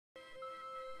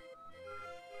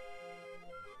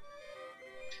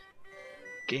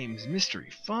games, mystery,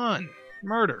 fun,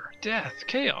 murder, death,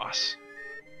 chaos.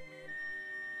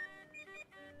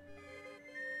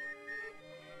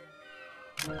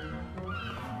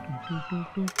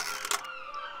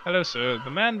 Hello, sir.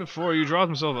 The man before you draws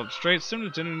himself up straight,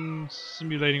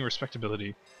 simulating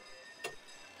respectability.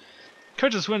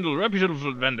 Curtis Swindle,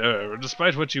 reputable vendor,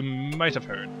 despite what you might have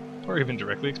heard, or even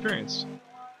directly experienced.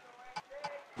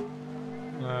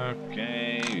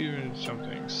 Okay, even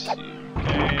something.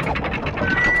 Okay.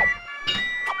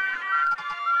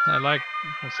 I like.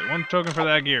 Let's see, 1 token for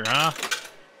that gear, huh?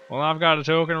 Well, I've got a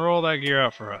token. Roll that gear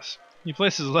out for us. He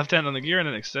places his left hand on the gear and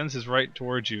then extends his right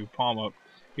towards you, palm up.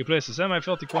 You place a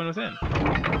semi-filthy coin within.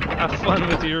 Have fun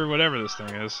with your whatever this thing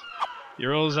is. He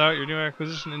rolls out your new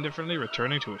acquisition indifferently,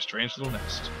 returning to a strange little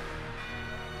nest.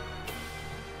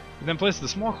 He then places the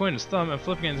small coin in his thumb and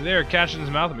flipping it into the air, catches it in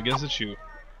his mouth and begins to chew.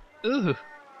 Ugh.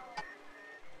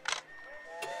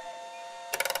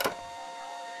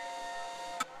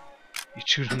 You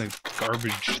chewed on the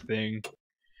garbage thing.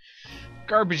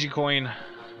 Garbagey coin.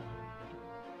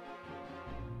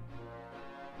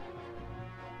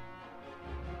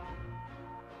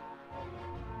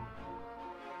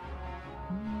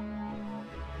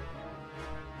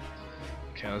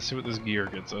 Okay, let's see what this gear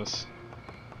gets us.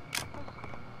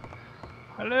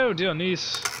 Hello, dear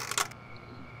niece.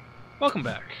 Welcome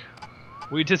back.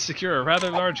 We did secure a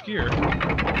rather large gear.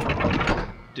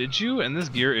 Did you? And this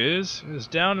gear is? It is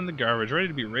down in the garbage, ready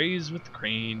to be raised with the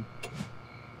crane.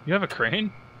 You have a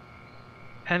crane?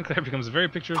 Hand Claire becomes a very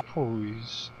picture of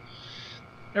poise.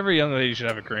 Every young lady should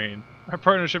have a crane. Our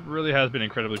partnership really has been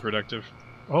incredibly productive.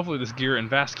 Hopefully this gear and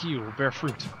vast key will bear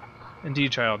fruit.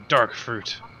 Indeed, child, dark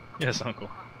fruit. Yes, uncle.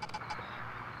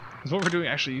 Is what we're doing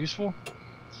actually useful?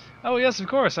 Oh yes, of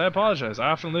course, I apologize.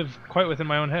 I often live quite within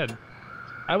my own head.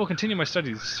 I will continue my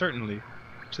studies, certainly,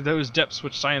 to those depths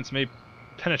which science may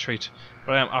penetrate,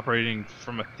 but I am operating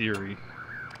from a theory.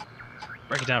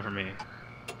 Break it down for me.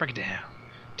 Break it down.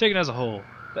 Taken as a whole,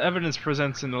 the evidence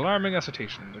presents an alarming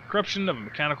assertion, the corruption of a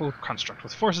mechanical construct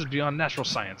with forces beyond natural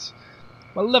science.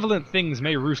 Malevolent things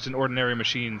may roost in ordinary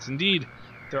machines. Indeed,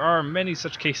 there are many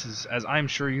such cases, as I'm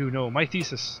sure you know. My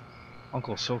thesis,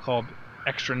 Uncle's so-called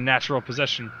extra-natural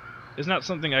possession, is not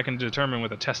something I can determine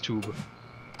with a test tube.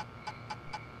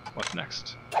 What's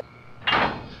next?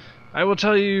 I will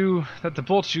tell you that the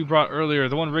bolt you brought earlier,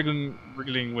 the one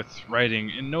wriggling with writing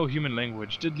in no human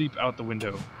language, did leap out the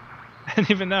window. And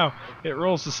even now, it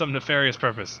rolls to some nefarious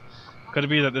purpose. Could it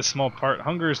be that this small part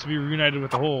hungers to be reunited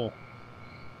with the whole?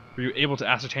 Were you able to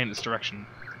ascertain its direction?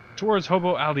 Towards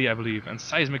Hobo Alley, I believe, and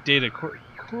seismic data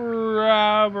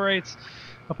corroborates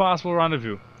a possible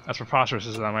rendezvous, as preposterous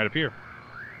as that might appear.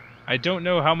 I don't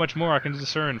know how much more I can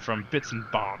discern from bits and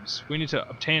bobs. We need to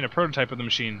obtain a prototype of the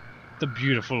machine. The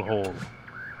beautiful hole.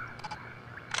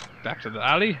 Back to the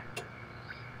alley.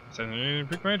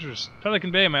 Pick my interest.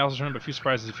 Pelican Bay may also turn up a few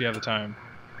surprises if you have the time.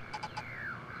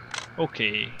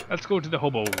 Okay, let's go to the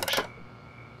hobos.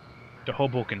 The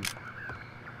Hoboken.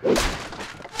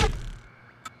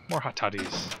 More hot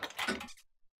toddies.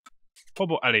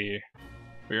 Hobo Alley.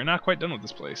 But you're not quite done with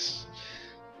this place.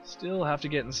 Still have to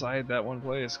get inside that one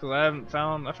place because I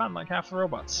found like half the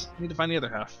robots. Need to find the other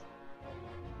half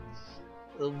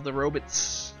of the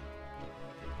robots.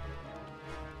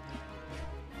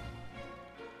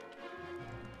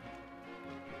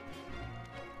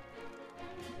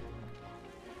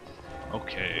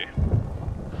 Okay.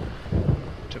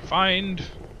 To find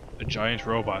a giant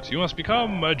robot, you must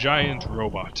become a giant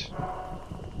robot.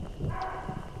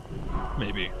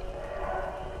 Maybe.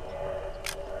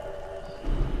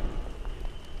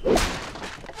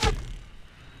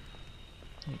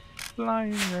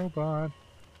 Flying robot.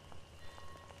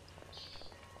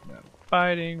 That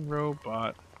fighting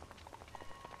robot.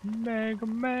 Mega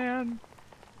Man.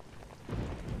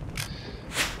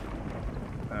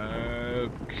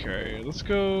 Okay, let's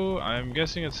go. I'm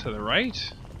guessing it's to the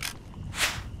right.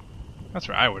 That's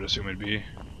where I would assume it'd be.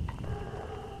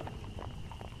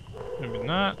 Maybe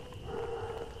not.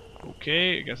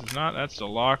 Okay, I guess it's not. That's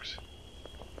still locked.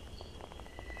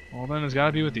 Well, then it's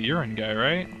gotta be with the urine guy,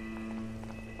 right?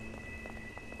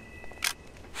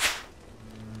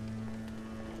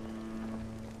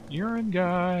 Urine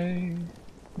guy.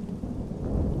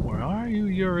 Where are you,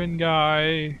 urine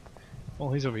guy?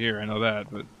 Well, he's over here, I know that,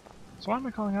 but... So why am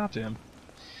I calling out to him?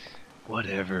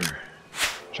 Whatever.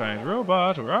 Giant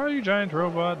robot, where are you, giant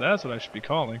robot? That's what I should be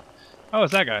calling. Oh,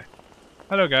 it's that guy.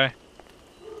 Hello, guy.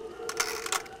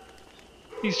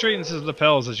 He straightens his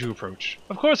lapels as you approach.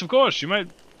 Of course, you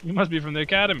must be from the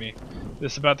academy.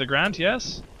 This about the grant,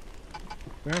 yes?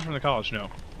 We're from the college, no.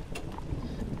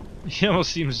 He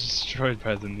almost seems destroyed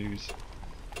by the news.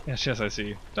 Yes, I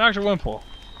see. Dr. Wimple.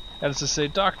 That is to say,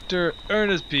 Dr.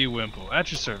 Ernest P. Wimple,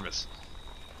 at your service.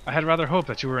 I had rather hoped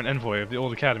that you were an envoy of the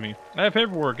old academy. I have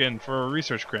paperwork in for a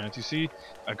research grant, you see.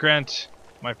 A grant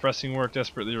my pressing work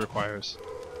desperately requires.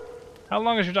 How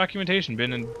long has your documentation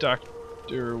been in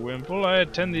Dr. Wimple? I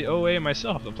attend the OA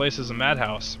myself. The place is a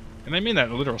madhouse. And I mean that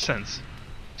in a literal sense.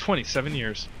 27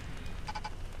 years.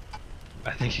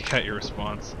 I think you got your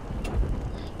response.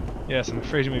 Yes, I'm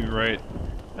afraid you may be right.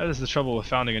 That is the trouble with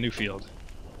founding a new field.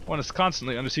 One is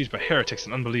constantly under siege by heretics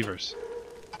and unbelievers.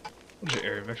 What is your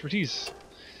area of expertise?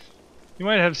 You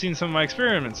might have seen some of my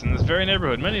experiments in this very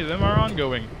neighborhood. Many of them are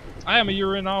ongoing. I am a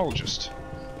urinologist.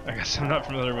 I guess I'm not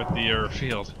familiar with the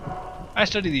field. I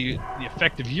study the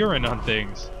effect of urine on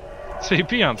things. So you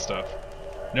pee on stuff?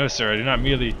 No, sir, I do not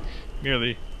merely.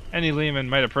 Any layman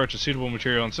might approach a suitable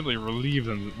material and simply relieve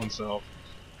oneself.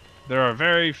 There are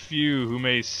very few who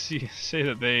may say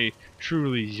that they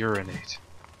truly urinate.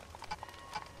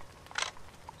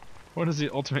 What is the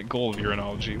ultimate goal of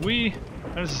urinology?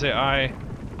 That is to say, I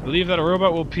believe that a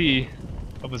robot will pee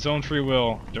of its own free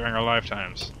will during our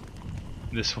lifetimes.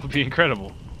 This will be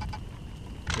incredible.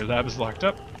 Your lab is locked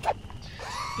up.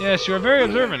 Yes, you are very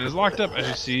observant. It is locked up,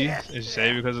 as you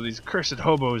say, because of these cursed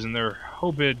hobos and their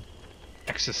hobid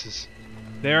excesses.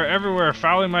 They are everywhere,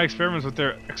 fouling my experiments with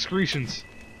their excretions.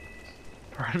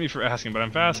 Pardon me for asking, but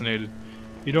I'm fascinated.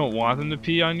 You don't want them to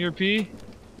pee on your pee?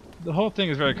 The whole thing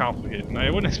is very complicated, and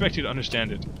I wouldn't expect you to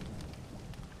understand it.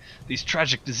 These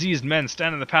tragic, diseased men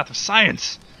stand in the path of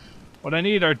science! What I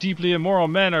need are deeply immoral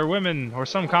men or women, or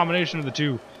some combination of the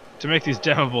two, to make these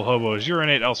damnable hobos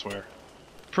urinate elsewhere.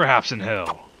 Perhaps in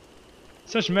hell.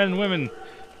 Such men and women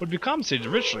would be compensated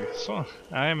richly, so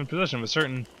I am in possession of a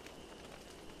certain...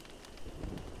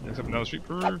 Except down the street.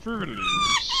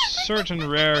 Certain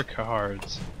rare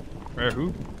cards. Rare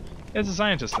who? It's a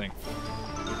scientist thing.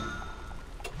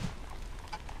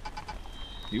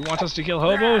 You want us to kill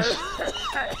hobos?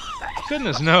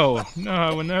 Goodness, no. No,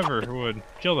 I would never would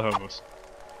kill the hobos.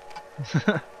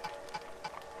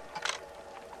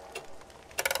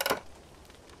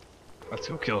 Let's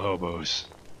go kill hobos.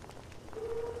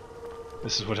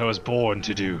 This is what I was born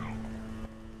to do.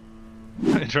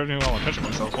 Interrupting me while I'm touching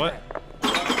myself, what?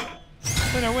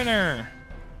 Winner, winner!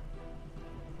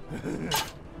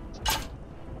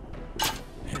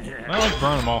 Well, let's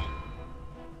burn them all.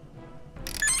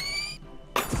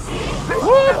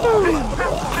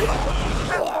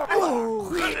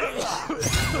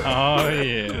 Oh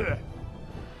yeah.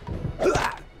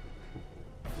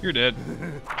 You're dead.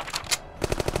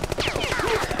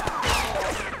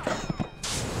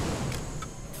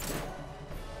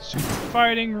 Super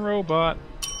fighting robot.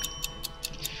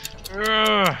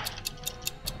 Ugh.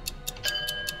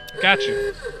 Got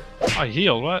you. I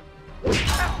healed, what?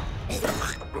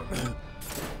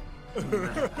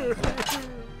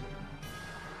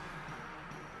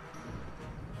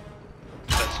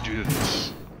 Let's do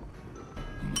this.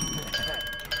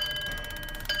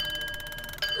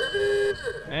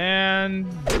 And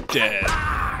dead.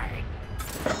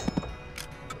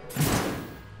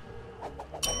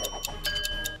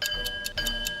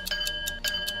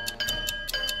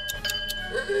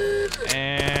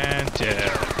 And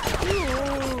dead.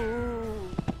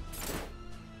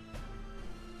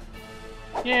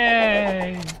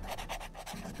 Yay!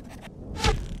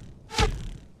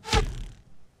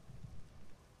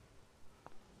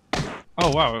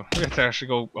 Oh wow, we have to actually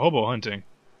go hobo hunting.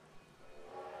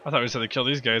 I thought we said to kill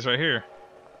these guys right here.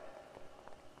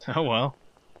 Oh well.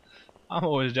 I'm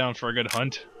always down for a good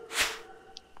hunt.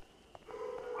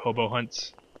 Hobo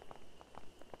hunts.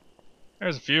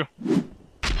 There's a few.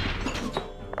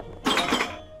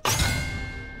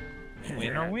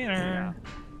 Winner, winner.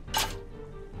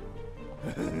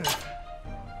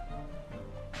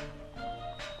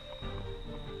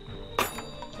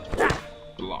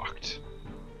 Blocked.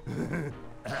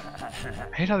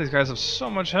 I hate how these guys have so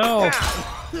much health.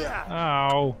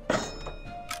 Ow.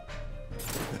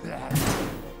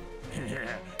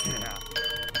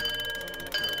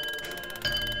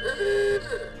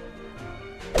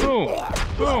 Boom.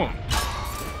 Boom.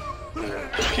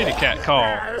 Kitty cat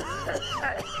call.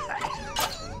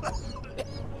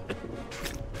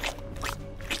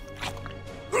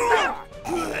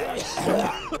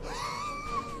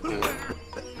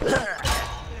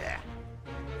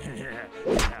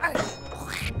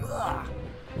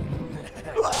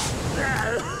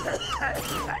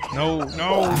 No,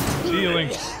 no,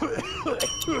 healing.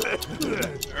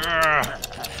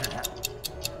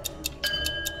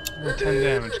 Only 10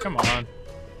 damage, come on.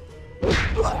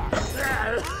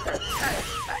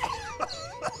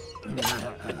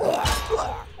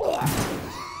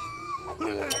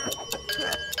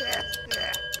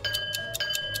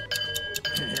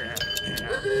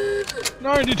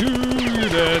 92, you're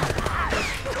dead.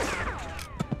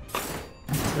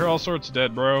 You're all sorts of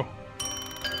dead, bro.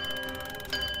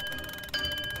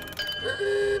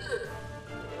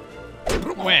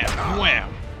 Wham!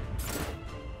 Wham!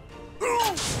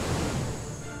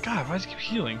 God, why does he keep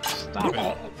healing? Stop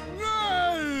it.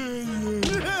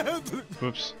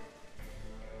 Whoops.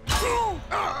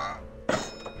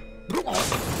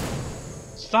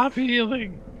 Stop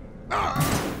healing! How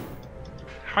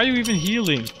are you even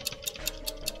healing?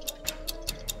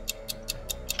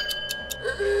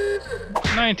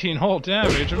 19 whole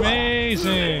damage,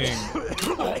 amazing!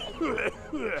 Well,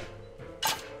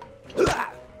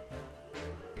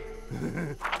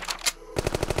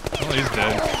 he's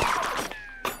dead.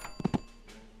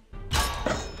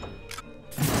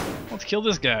 Let's kill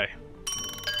this guy.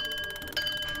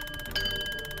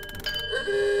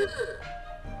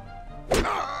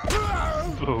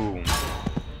 Boom.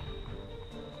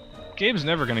 Gabe's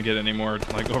never gonna get any more,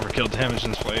 like, overkill damage in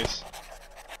this place.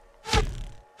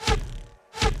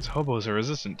 These hobos are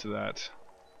resistant to that.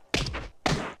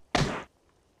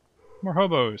 More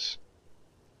hobos.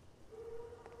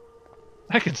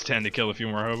 I could stand to kill a few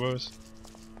more hobos.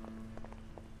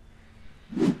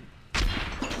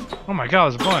 Oh my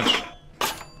god, there's a bunch.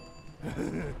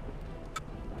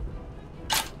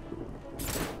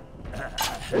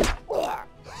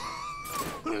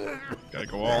 Gotta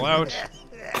go all out.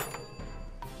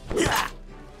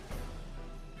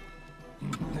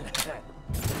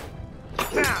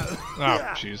 Oh,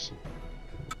 jeez.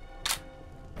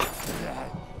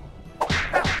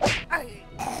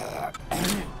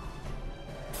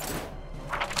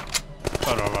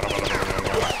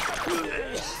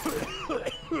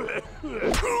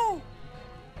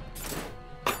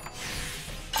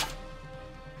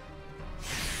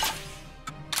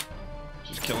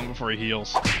 Just kill him before he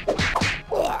heals.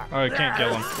 Oh, I can't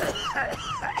kill him.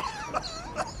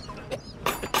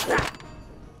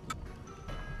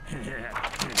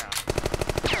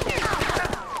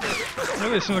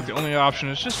 Really, it seems like the only option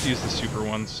is just to use the super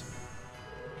ones.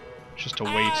 Just to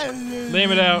wait.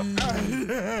 Lame it out.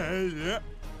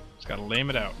 Just gotta lame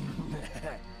it out.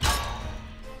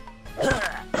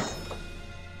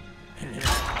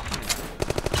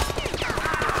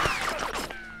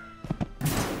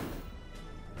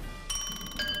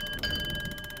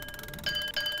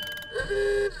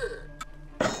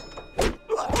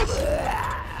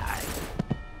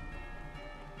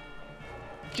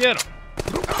 Get him!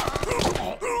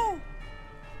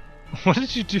 What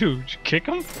did you do? Did you kick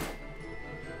him?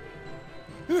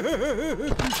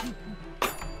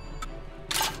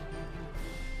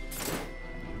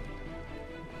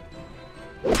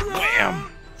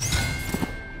 Wham!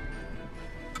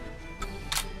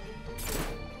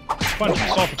 Punch him,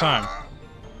 stall for time.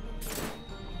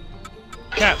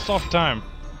 Cat, stall for time.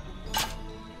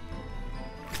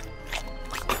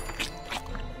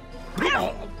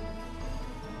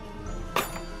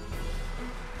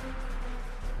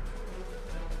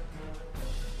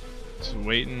 Just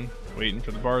waiting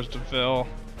for the bars to fill.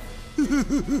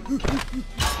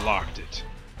 Locked it.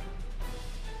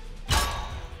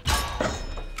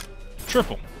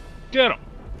 Triple. Get him.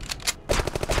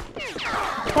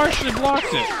 Partially blocked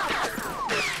it.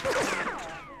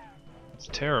 It's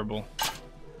terrible.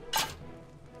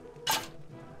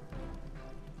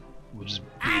 We'll just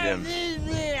beat him.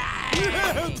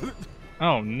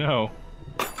 Oh no.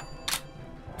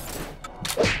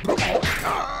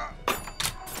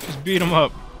 Just beat him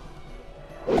up.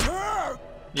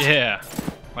 Yeah,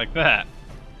 like that.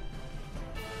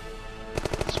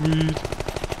 Sweet.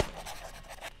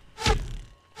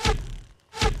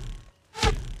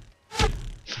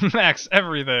 Max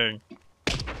everything.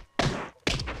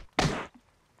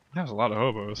 That was a lot of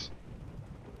hobos.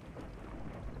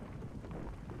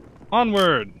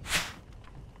 Onward!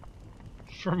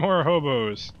 For more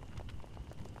hobos.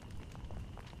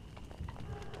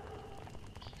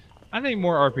 I think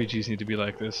more RPGs need to be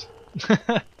like this. I'm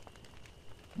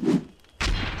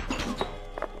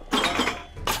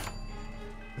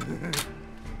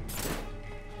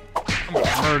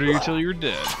gonna murder you till you're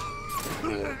dead.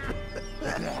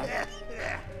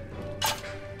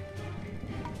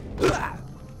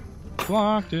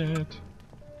 Blocked it.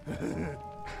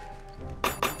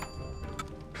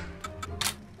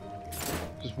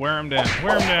 Just wear him down.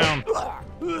 Wear him down.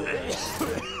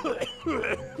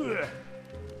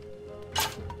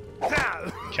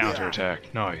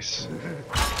 Counterattack. Nice.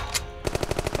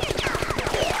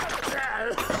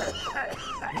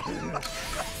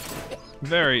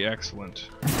 Very excellent.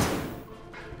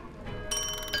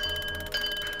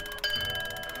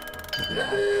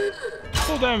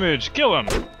 Full damage. Kill him.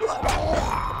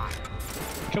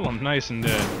 Kill him nice and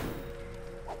dead.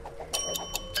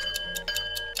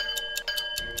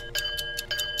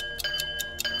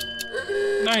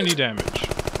 $90 damage.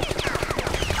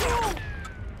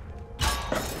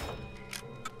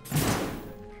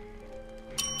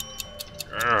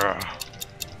 Urgh.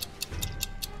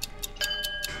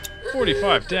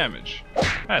 45 damage.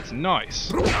 That's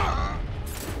nice.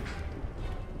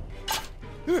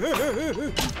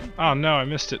 Oh no, I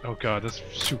missed it. Oh god, that's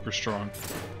super strong.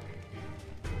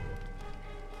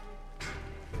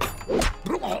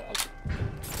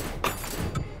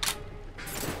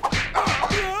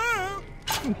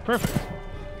 Perfect.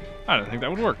 I didn't think that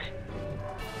would work.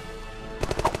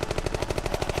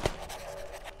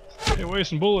 Hey,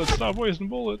 wasting bullets. Stop wasting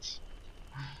bullets.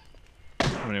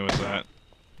 How many was that?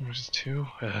 Just 2?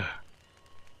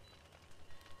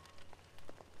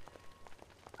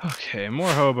 Okay, more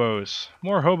hobos.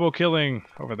 More hobo killing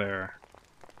over there.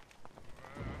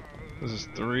 This is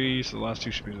 3, so the last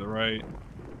 2 should be to the right.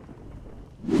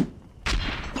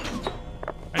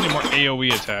 I need more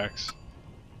AoE attacks.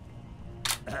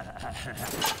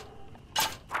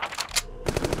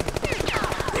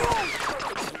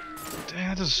 Dang,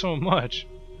 that does so much.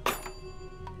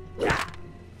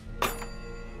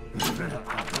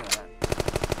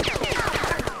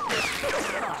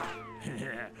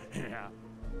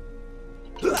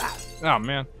 Oh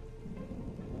man.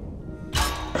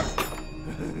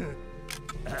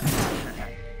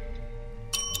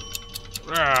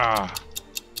 Ah.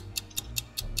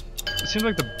 It seems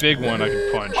like the big one I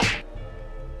can punch.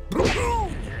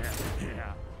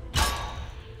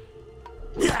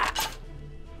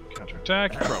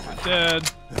 Counterattack, you're probably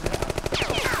dead.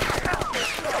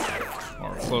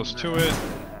 Or close to it.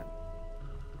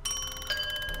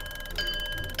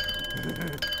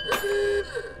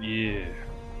 Yeah.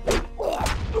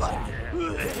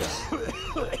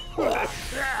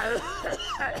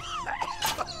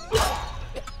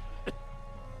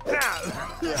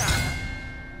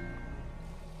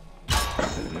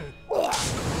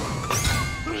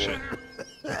 Shit.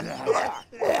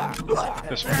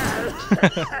 This one.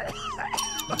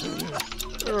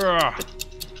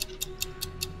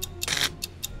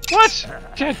 What?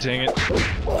 God dang it.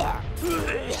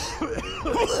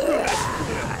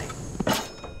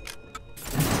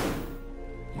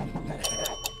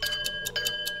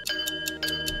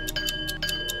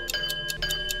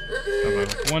 I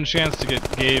have one chance to get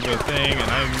Gabe a thing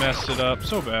and I messed it up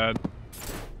so bad.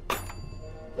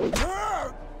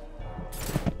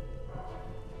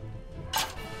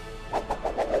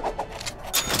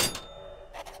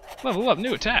 Level up,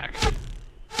 new attack.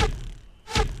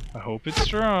 I hope it's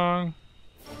strong.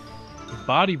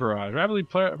 Body barrage. Rapidly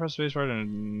press spacebar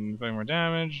and inflict more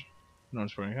damage. No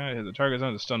sporting kind. Hit the target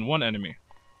zone to stun one enemy.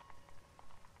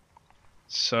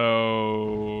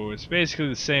 So it's basically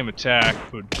the same attack,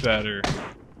 but better.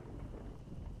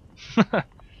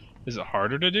 Is it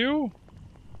harder to do?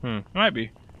 Might be.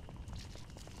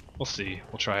 We'll see.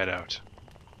 We'll try it out.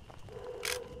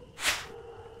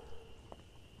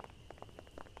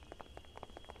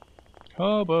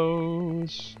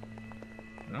 Hobos.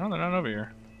 No, they're not over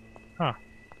here. Huh.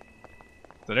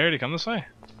 Did they already come this way?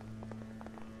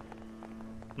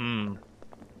 Don't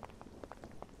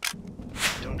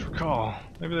recall.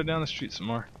 Maybe they're down the street some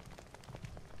more.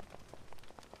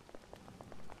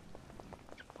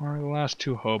 Where are the last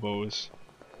 2 hobos?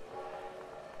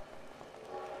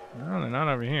 No, they're not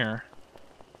over here.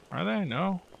 Are they?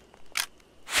 No.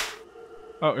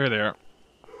 Oh, here they are.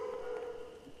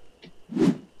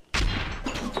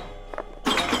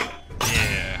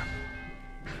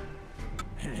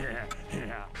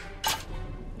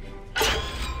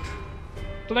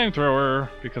 Flamethrower,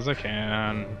 because I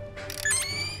can.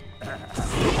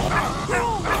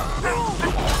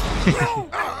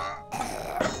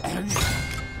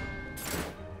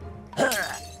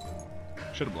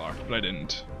 Should have blocked, but I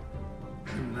didn't.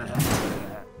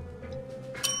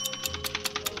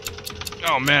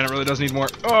 Oh man, it really does need more.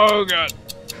 Oh god.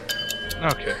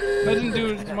 Okay, I didn't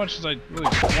do as much as I really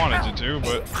wanted to do,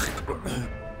 but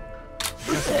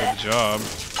that's a good job.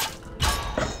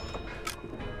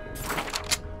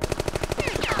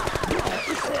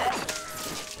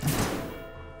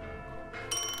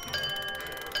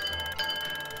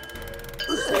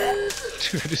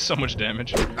 Dude, I do so much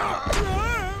damage. Is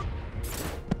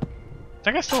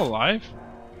that guy still alive?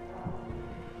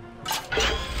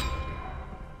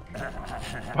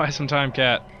 Buy some time,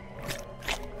 cat.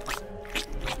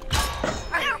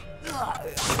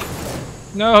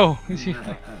 No!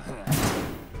 Yeah,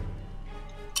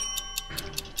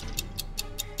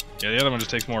 the other one just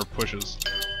takes more pushes.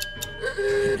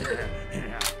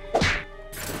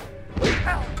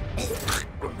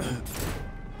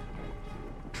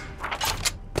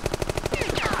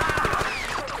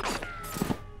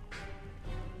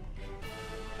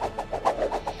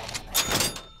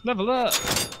 Level up!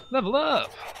 Level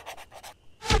up!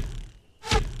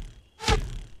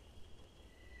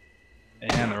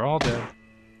 And they're all dead.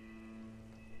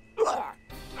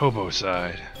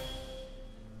 Hobocide.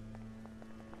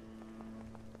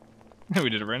 We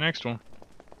did it right next to him.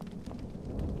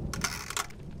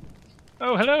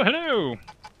 Oh, hello, hello!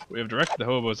 We have directed the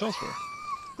hobos elsewhere.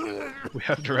 We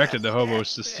have directed the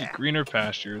hobos to seek greener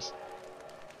pastures.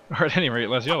 Or at any rate,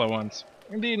 less yellow ones.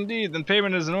 Indeed, indeed, then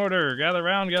payment is in order. Gather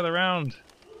round, gather round.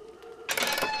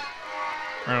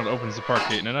 Arnold opens the park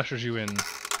gate and ushers you in.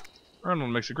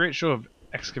 Arnold makes a great show of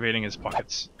excavating his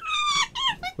pockets.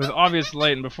 With obvious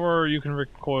delight, and before you can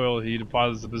recoil, he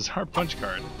deposits a bizarre punch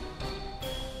card.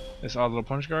 This odd little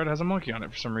punch card has a monkey on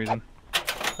it for some reason.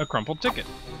 A crumpled ticket.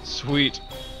 Sweet.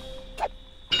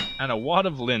 And a wad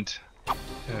of lint.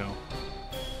 Ew.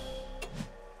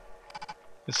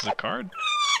 This is a card?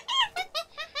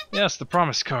 Yes, the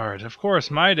promise card. Of course,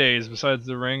 my days, besides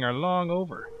the ring, are long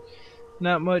over.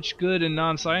 Not much good in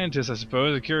non-scientists, I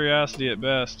suppose, a curiosity at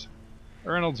best.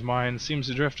 Arnold's mind seems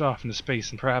to drift off into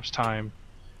space and perhaps time.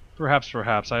 Perhaps,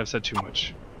 I have said too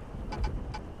much.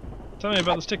 Tell me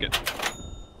about this ticket.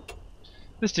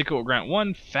 This ticket will grant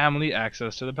one family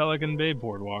access to the Pelican Bay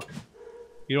Boardwalk.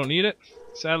 You don't need it?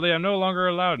 Sadly, I'm no longer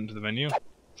allowed into the venue.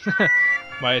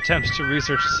 My attempts to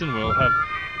research Sinwil have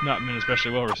not been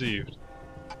especially well received.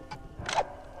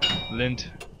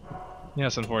 Lint.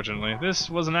 Yes, unfortunately. This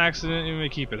was an accident. You may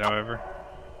keep it, however.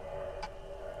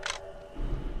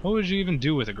 What would you even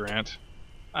do with a grant?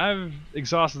 I've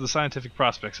exhausted the scientific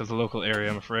prospects of the local area,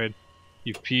 I'm afraid.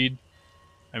 You've peed.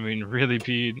 I mean, really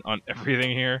peed on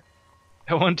everything here.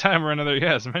 At one time or another,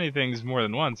 yes, many things more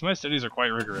than once. My studies are quite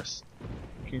rigorous.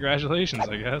 Congratulations,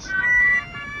 I guess.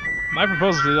 My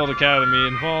proposal to the Old Academy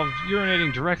involved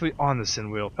urinating directly on the Sin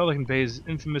Wheel, Pelican Bay's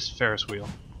infamous Ferris wheel.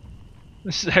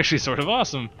 This is actually sort of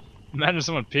awesome. Imagine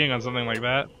someone peeing on something like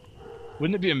that.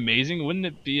 Wouldn't it be amazing? Wouldn't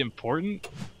it be important?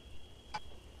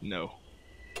 No.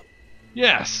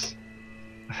 Yes!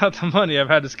 Without the money, I've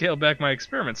had to scale back my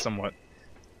experiments somewhat.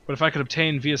 But if I could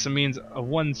obtain via some means a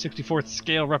 1/64th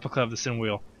scale replica of the Sin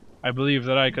Wheel, I believe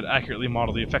that I could accurately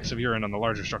model the effects of urine on the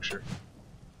larger structure.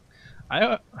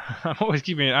 I'm always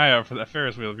keeping an eye out for that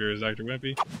Ferris wheel of yours, Dr.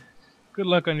 Wimpy. Good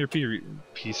luck on your pee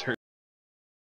research.